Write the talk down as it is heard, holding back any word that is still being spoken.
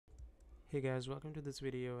Hey guys, welcome to this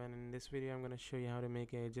video, and in this video I'm going to show you how to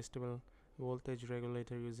make an adjustable voltage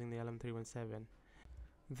regulator using the LM317.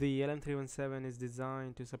 The LM317 is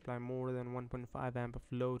designed to supply more than 1.5 amp of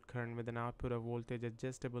load current with an output of voltage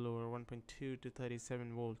adjustable over 1.2 to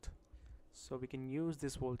 37 volt. So we can use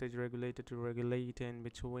this voltage regulator to regulate in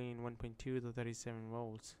between 1.2 to 37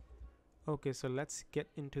 volts. Okay, so let's get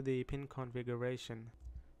into the pin configuration.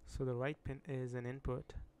 So the right pin is an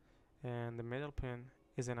input and the middle pin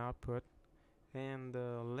is an output, and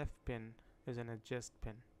the left pin is an adjust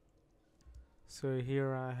pin. So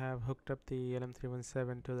here I have hooked up the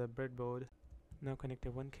LM317 to the breadboard. Now connect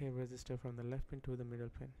a 1K resistor from the left pin to the middle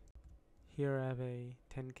pin. Here I have a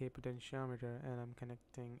 10K potentiometer and I'm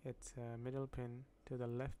connecting its middle pin to the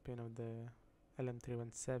left pin of the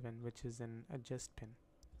LM317, which is an adjust pin.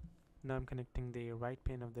 Now I'm connecting the right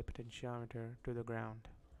pin of the potentiometer to the ground.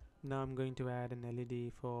 Now I'm going to add an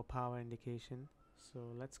LED for power indication. So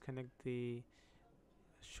let's connect the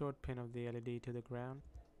short pin of the LED to the ground,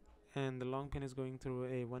 and the long pin is going through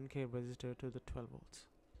a 1K resistor to the 12 volts.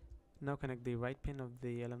 Now connect the right pin of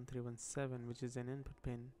the LM317, which is an input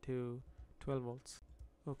pin, to 12 volts.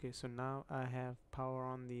 Okay, so now I have power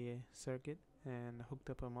on the circuit and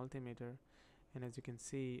hooked up a multimeter, and as you can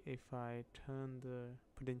see, if I turn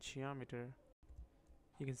the potentiometer,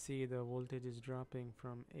 you can see the voltage is dropping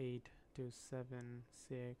from 8 to 7,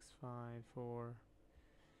 6, 5, 4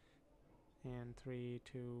 and 3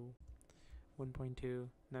 to 1.2.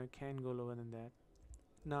 Now it can go lower than that.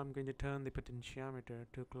 Now I'm going to turn the potentiometer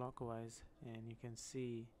to clockwise and you can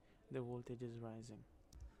see the voltage is rising.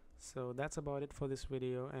 So that's about it for this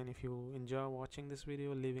video, and if you enjoy watching this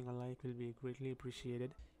video, leaving a like will be greatly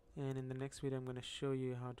appreciated. And in the next video I'm going to show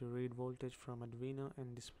you how to read voltage from Arduino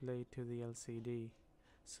and display it to the LCD.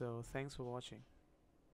 So thanks for watching.